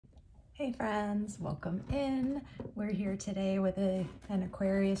Hey friends, welcome in. We're here today with an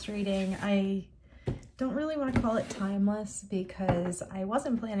Aquarius reading. I don't really want to call it timeless because I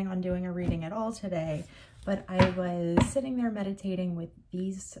wasn't planning on doing a reading at all today, but I was sitting there meditating with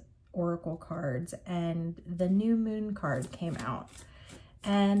these oracle cards and the new moon card came out.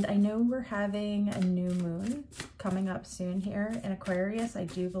 And I know we're having a new moon coming up soon here in Aquarius, I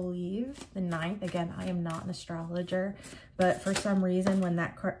do believe, the 9th. Again, I am not an astrologer, but for some reason when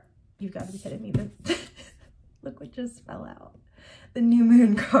that card, you've got to be kidding me, but look what just fell out. The new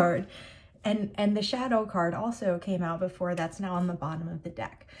moon card. And the shadow card also came out before. That's now on the bottom of the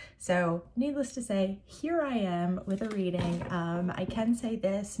deck. So needless to say, here I am with a reading. I can say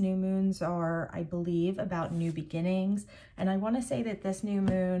this, new moons are, I believe, about new beginnings. And I want to say that this new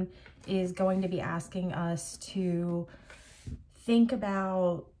moon is going to be asking us to think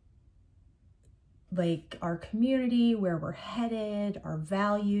about like our community, where we're headed, our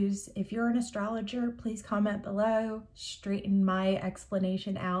values. If you're an astrologer, please comment below, straighten my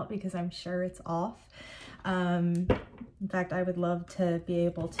explanation out because I'm sure it's off. In fact, I would love to be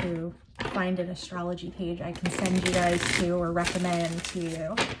able to find an astrology page I can send you guys to or recommend to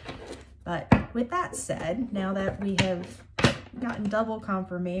you. But with that said, now that we have gotten double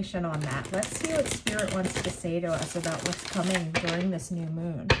confirmation on that, let's see what Spirit wants to say to us about what's coming during this new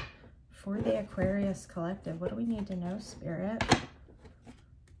moon. For the Aquarius collective, what do we need to know, Spirit?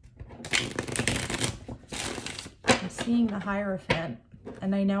 I'm seeing the Hierophant,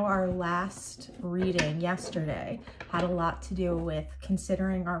 and I know our last reading yesterday had a lot to do with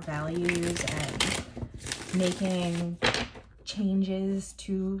considering our values and making changes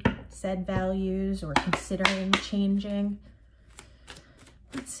to said values or considering changing.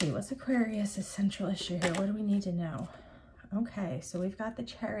 Let's see, what's Aquarius' central issue here? What do we need to know? Okay, so we've got the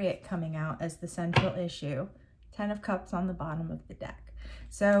Chariot coming out as the central issue. 10 of Cups on the bottom of the deck.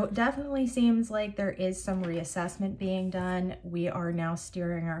 So definitely seems like there is some reassessment being done. We are now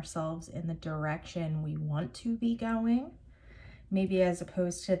steering ourselves in the direction we want to be going, maybe as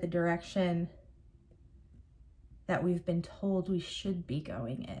opposed to the direction that we've been told we should be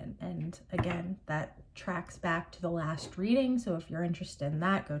going in. And again, that tracks back to the last reading. So if you're interested in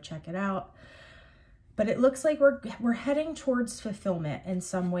that, go check it out. But it looks like we're heading towards fulfillment in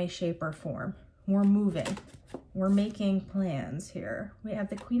some way, shape, or form. We're moving. We're making plans here. We have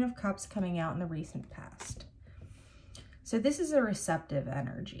the Queen of Cups coming out in the recent past. So this is a receptive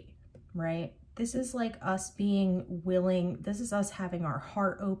energy, right? This is like us being willing. This is us having our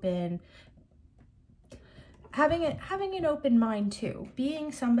heart open, having an open mind too,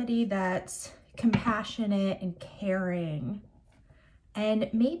 being somebody that's compassionate and caring, and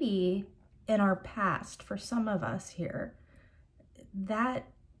maybe in our past, for some of us here, that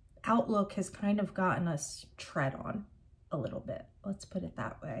outlook has kind of gotten us tread on a little bit. Let's put it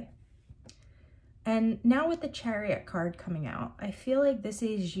that way. And now with the Chariot card coming out, I feel like this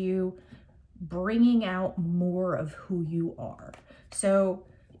is you bringing out more of who you are. So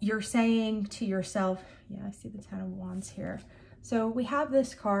you're saying to yourself, yeah, I see the 10 of Wands here. So we have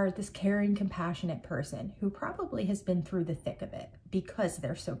this card, this caring, compassionate person who probably has been through the thick of it because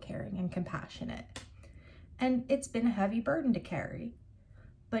they're so caring and compassionate. And it's been a heavy burden to carry.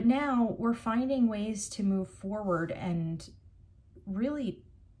 But now we're finding ways to move forward and really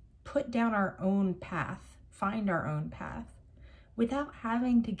put down our own path, find our own path, without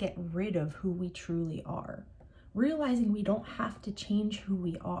having to get rid of who we truly are. Realizing we don't have to change who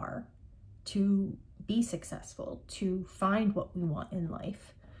we are to be successful, to find what we want in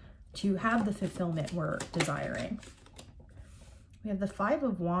life, to have the fulfillment we're desiring. We have the 5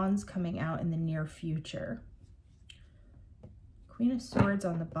 of Wands coming out in the near future. Queen of Swords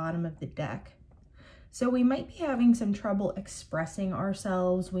on the bottom of the deck. So we might be having some trouble expressing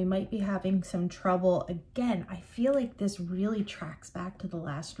ourselves. We might be having some trouble. Again, I feel like this really tracks back to the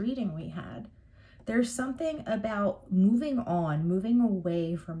last reading we had. There's something about moving on, moving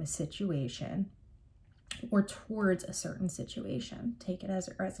away from a situation or towards a certain situation. Take it as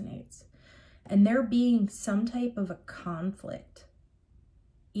it resonates. And there being some type of a conflict,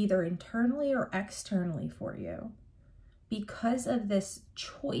 either internally or externally for you, because of this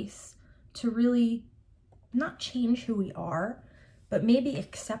choice to really not change who we are, but maybe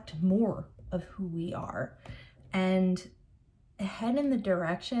accept more of who we are and head in the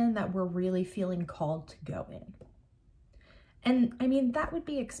direction that we're really feeling called to go in. And I mean, that would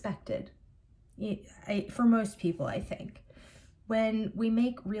be expected for most people, I think. When we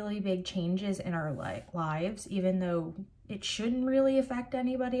make really big changes in our lives, even though it shouldn't really affect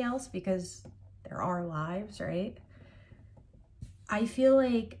anybody else because they're our lives, right? I feel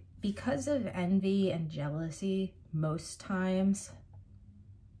like because of envy and jealousy, most times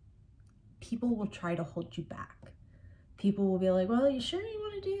people will try to hold you back. People will be like, well, you sure you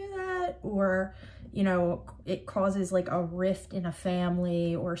want to do that? Or, you know, it causes like a rift in a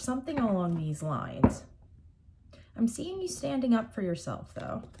family or something along these lines. I'm seeing you standing up for yourself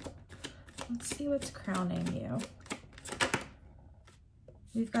though. Let's see what's crowning you.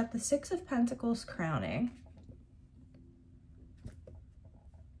 We've got the Six of Pentacles crowning.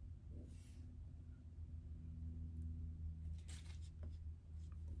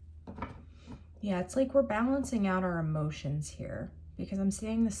 Yeah, it's like we're balancing out our emotions here because I'm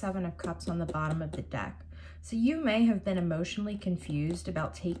seeing the Seven of Cups on the bottom of the deck. So you may have been emotionally confused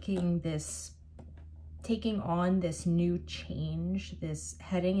about taking on this new change, this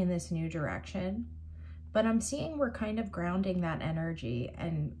heading in this new direction. But I'm seeing we're kind of grounding that energy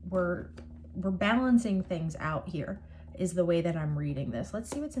and we're balancing things out here is the way that I'm reading this.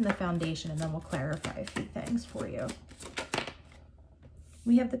 Let's see what's in the foundation and then we'll clarify a few things for you.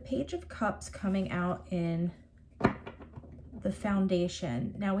 We have the Page of Cups coming out in the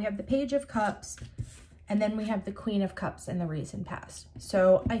foundation. Now we have the Page of Cups and then we have the Queen of Cups in the recent past.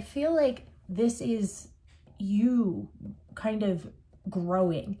 So I feel like this is you kind of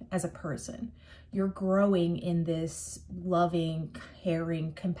growing as a person. You're growing in this loving,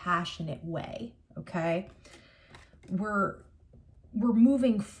 caring, compassionate way, okay? We're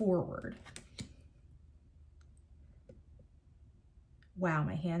moving forward. Wow,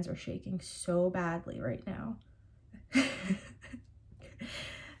 my hands are shaking so badly right now.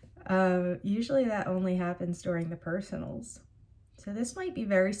 Usually that only happens during the personals. So this might be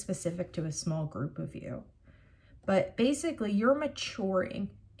very specific to a small group of you. But basically, you're maturing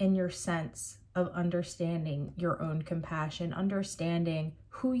in your sense of understanding your own compassion, understanding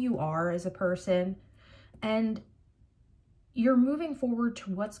who you are as a person, and you're moving forward to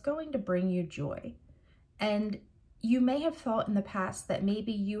what's going to bring you joy. And you may have thought in the past that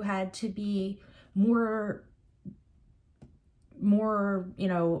maybe you had to be more, you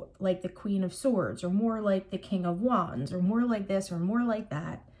know, like the Queen of Swords, or more like the King of Wands, or more like this, or more like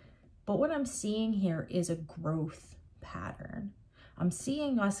that. But what I'm seeing here is a growth pattern. I'm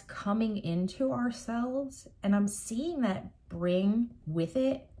seeing us coming into ourselves, and I'm seeing that bring with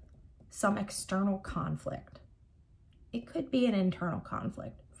it some external conflict. It could be an internal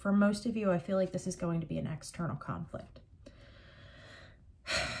conflict. For most of you, I feel like this is going to be an external conflict.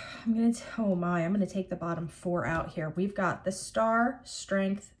 I'm going to take the bottom four out here. We've got the Star,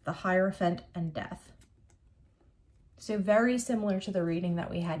 Strength, the Hierophant, and Death. So very similar to the reading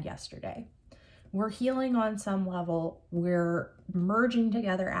that we had yesterday. We're healing on some level. We're merging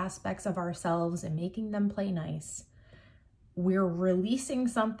together aspects of ourselves and making them play nice. We're releasing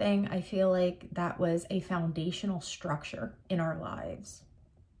something, I feel like, that was a foundational structure in our lives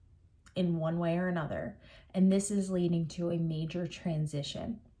in one way or another. And this is leading to a major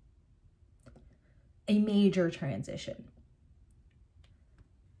transition. A major transition.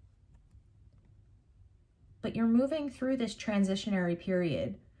 But you're moving through this transitionary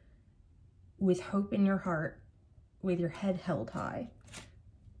period with hope in your heart, with your head held high.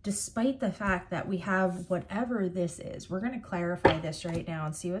 Despite the fact that we have whatever this is, we're going to clarify this right now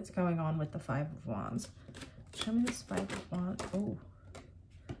and see what's going on with the Five of Wands. Show me this Five of Wands. Oh.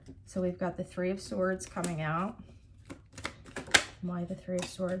 So we've got the Three of Swords coming out. Why the Three of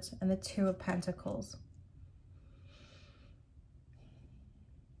Swords? And the Two of Pentacles.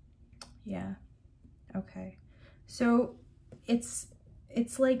 Yeah. Okay. So it's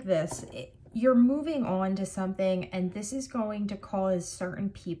like this. You're moving on to something, and this is going to cause certain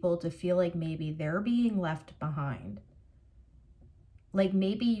people to feel like maybe they're being left behind. Like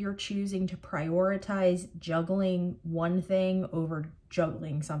maybe you're choosing to prioritize juggling one thing over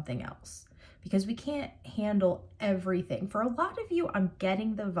juggling something else, because we can't handle everything. For a lot of you, I'm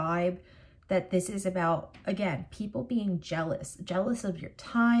getting the vibe that this is about, again, people being jealous of your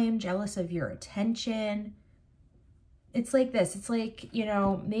time, jealous of your attention. It's like this. It's like, you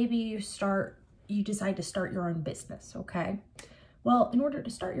know, maybe you decide to start your own business, okay? Well, in order to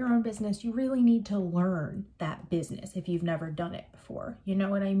start your own business, you really need to learn that business if you've never done it before. You know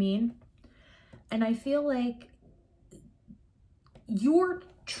what I mean? And I feel like you're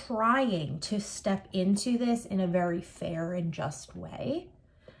trying to step into this in a very fair and just way,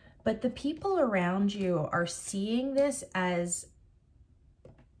 but the people around you are seeing this as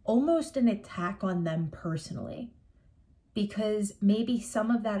almost an attack on them personally, because maybe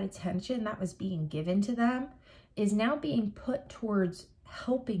some of that attention that was being given to them is now being put towards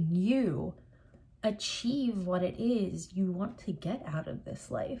helping you achieve what it is you want to get out of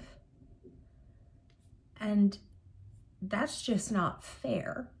this life. And that's just not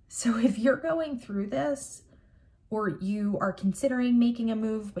fair. So if you're going through this, or you are considering making a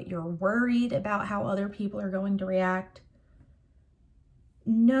move, but you're worried about how other people are going to react,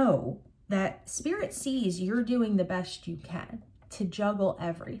 know that Spirit sees you're doing the best you can to juggle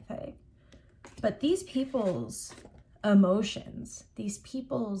everything. But these people's emotions, these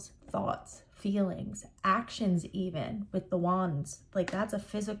people's thoughts, feelings, actions, even with the wands, like that's a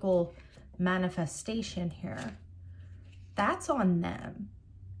physical manifestation here. That's on them.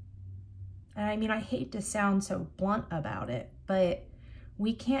 And I mean, I hate to sound so blunt about it, but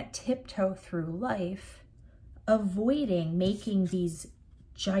we can't tiptoe through life avoiding making these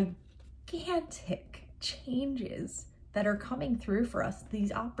gigantic changes that are coming through for us,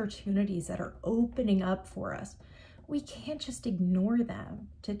 these opportunities that are opening up for us. We can't just ignore them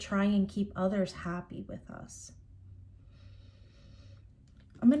to try and keep others happy with us.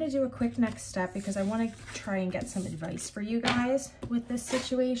 I'm going to do a quick next step because I want to try and get some advice for you guys with this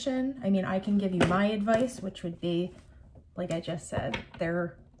situation. I mean, I can give you my advice, which would be, like I just said,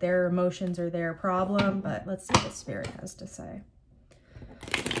 their emotions are their problem, but let's see what Spirit has to say.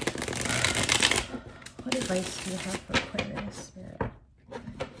 What advice do you have for Aquarius, Spirit?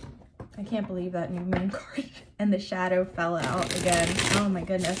 I can't believe that new moon card and the shadow fell out again. Oh my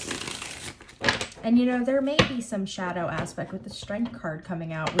goodness. And you know, there may be some shadow aspect with the Strength card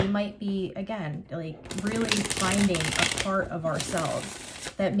coming out. We might be, again, like really finding a part of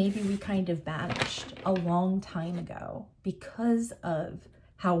ourselves that maybe we kind of banished a long time ago because of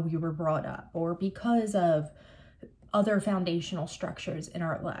how we were brought up or because of other foundational structures in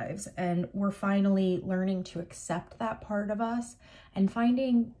our lives. And we're finally learning to accept that part of us and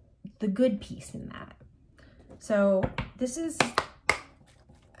finding the good piece in that. So this is,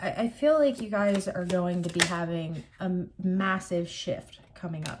 I feel like you guys are going to be having a massive shift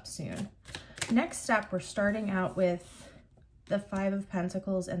coming up soon. Next step, we're starting out with the Five of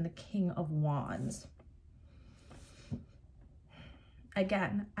Pentacles and the King of Wands.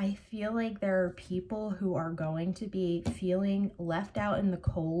 Again, I feel like there are people who are going to be feeling left out in the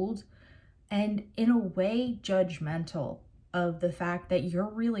cold and in a way judgmental of the fact that you're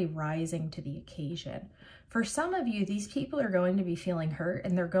really rising to the occasion. For some of you, these people are going to be feeling hurt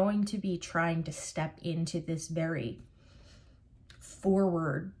and they're going to be trying to step into this very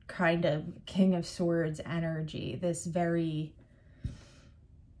forward kind of King of Swords energy, this very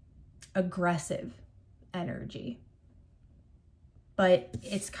aggressive energy. But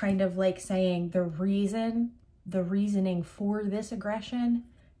it's kind of like saying the reasoning for this aggression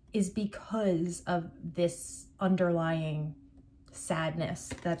is because of this underlying sadness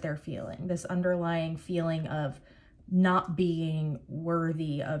that they're feeling, this underlying feeling of not being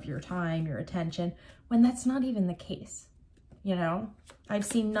worthy of your time, your attention, when that's not even the case. You know, I've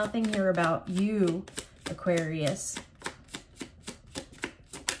seen nothing here about you, Aquarius,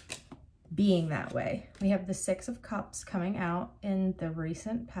 being that way. We have the Six of Cups coming out in the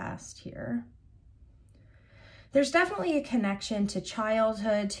recent past here. There's definitely a connection to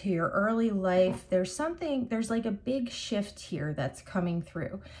childhood, to your early life. There's like a big shift here that's coming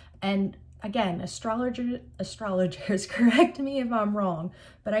through. And again, astrologers correct me if I'm wrong,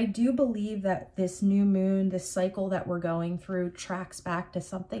 but I do believe that this new moon, this cycle that we're going through, tracks back to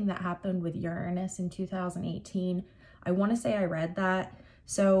something that happened with Uranus in 2018. I want to say I read that.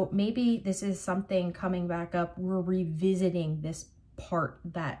 So maybe this is something coming back up. We're revisiting this part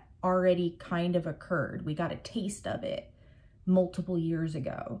that already kind of occurred. We got a taste of it multiple years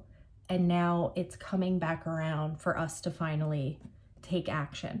ago, and now it's coming back around for us to finally take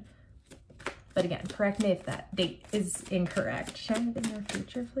action. But again, correct me if that date is incorrect. Show me the near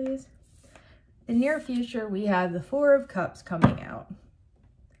future, please. The near future, we have the Four of Cups coming out.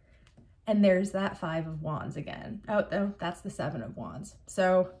 And there's that Five of Wands again. Oh, that's the Seven of Wands.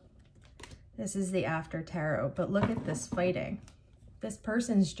 So this is the after tarot, but look at this fighting. This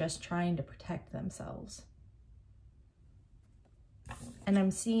person's just trying to protect themselves. And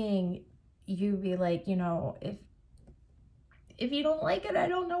I'm seeing you be like, you know, if you don't like it, I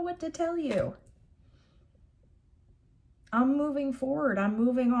don't know what to tell you. I'm moving forward. I'm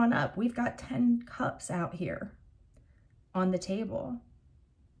moving on up. We've got 10 cups out here on the table.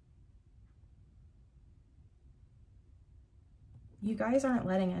 You guys aren't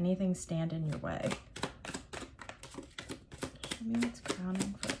letting anything stand in your way. Show me what's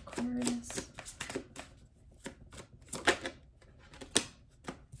crowning for Aquarius.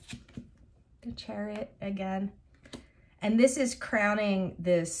 The Chariot again. And this is crowning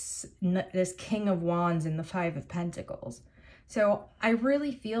this King of Wands and the Five of Pentacles. So I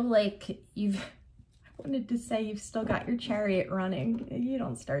really feel like wanted to say you've still got your chariot running. You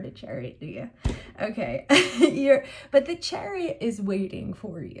don't start a chariot, do you? Okay. But the chariot is waiting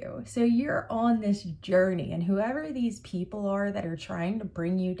for you. So you're on this journey, and whoever these people are that are trying to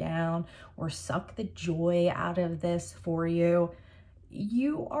bring you down or suck the joy out of this for you,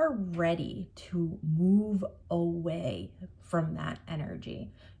 you are ready to move away from that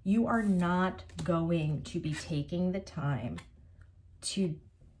energy. You are not going to be taking the time to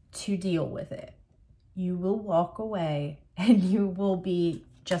deal with it. You will walk away and you will be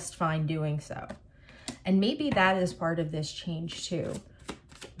just fine doing so. And maybe that is part of this change too.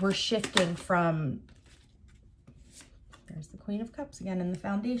 We're shifting from, there's the Queen of Cups again in the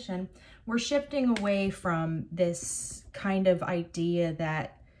foundation. We're shifting away from this kind of idea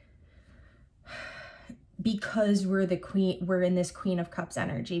that because we're the queen, we're in this Queen of Cups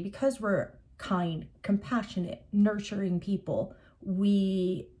energy, because we're kind, compassionate, nurturing people,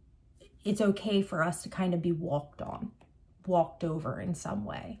 it's okay for us to kind of be walked over in some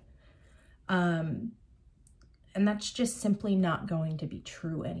way. And that's just simply not going to be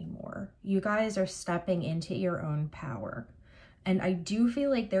true anymore. You guys are stepping into your own power. And I do feel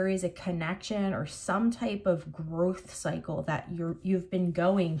like there is a connection or some type of growth cycle that you've been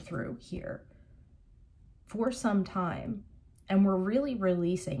going through here for some time. And we're really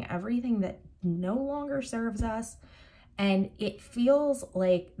releasing everything that no longer serves us. And it feels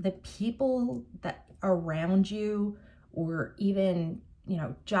like the people that around you, or even, you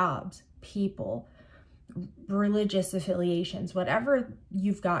know, jobs, people, religious affiliations, whatever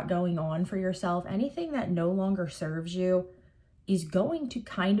you've got going on for yourself, anything that no longer serves you is going to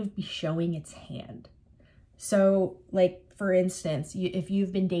kind of be showing its hand. So like, for instance, if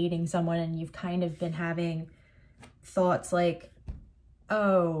you've been dating someone and you've kind of been having thoughts like,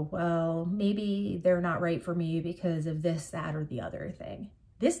 oh, well, maybe they're not right for me because of this, that, or the other thing.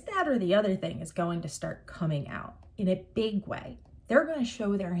 This, that, or the other thing is going to start coming out in a big way. They're going to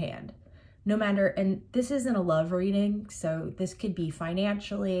show their hand. No matter, and this isn't a love reading, so this could be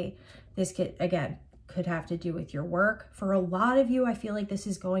financially, this could, again, could have to do with your work. For a lot of you, I feel like this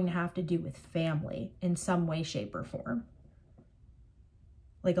is going to have to do with family in some way, shape, or form.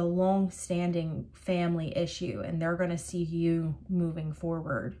 Like a long-standing family issue, and they're going to see you moving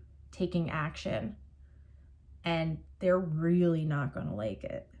forward, taking action, and they're really not going to like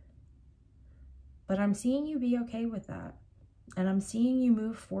it. But I'm seeing you be okay with that. And I'm seeing you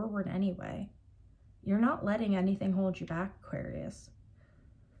move forward anyway. You're not letting anything hold you back, Aquarius.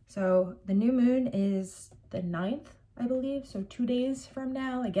 So the new moon is the 9th, I believe. So 2 days from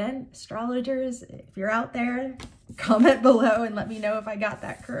now. Again, astrologers, if you're out there, comment below and let me know if I got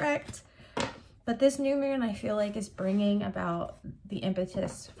that correct. But this new moon, I feel like, is bringing about the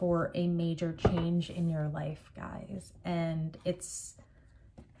impetus for a major change in your life, guys. And it's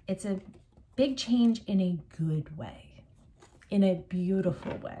a big change in a good way. In a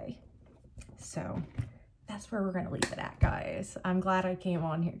beautiful way. So that's where we're going to leave it at, guys. I'm glad I came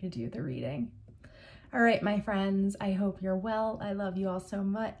on here to do the reading. All right, my friends, I hope you're well. I love you all so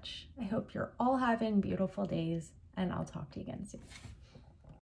much. I hope you're all having beautiful days, and I'll talk to you again soon.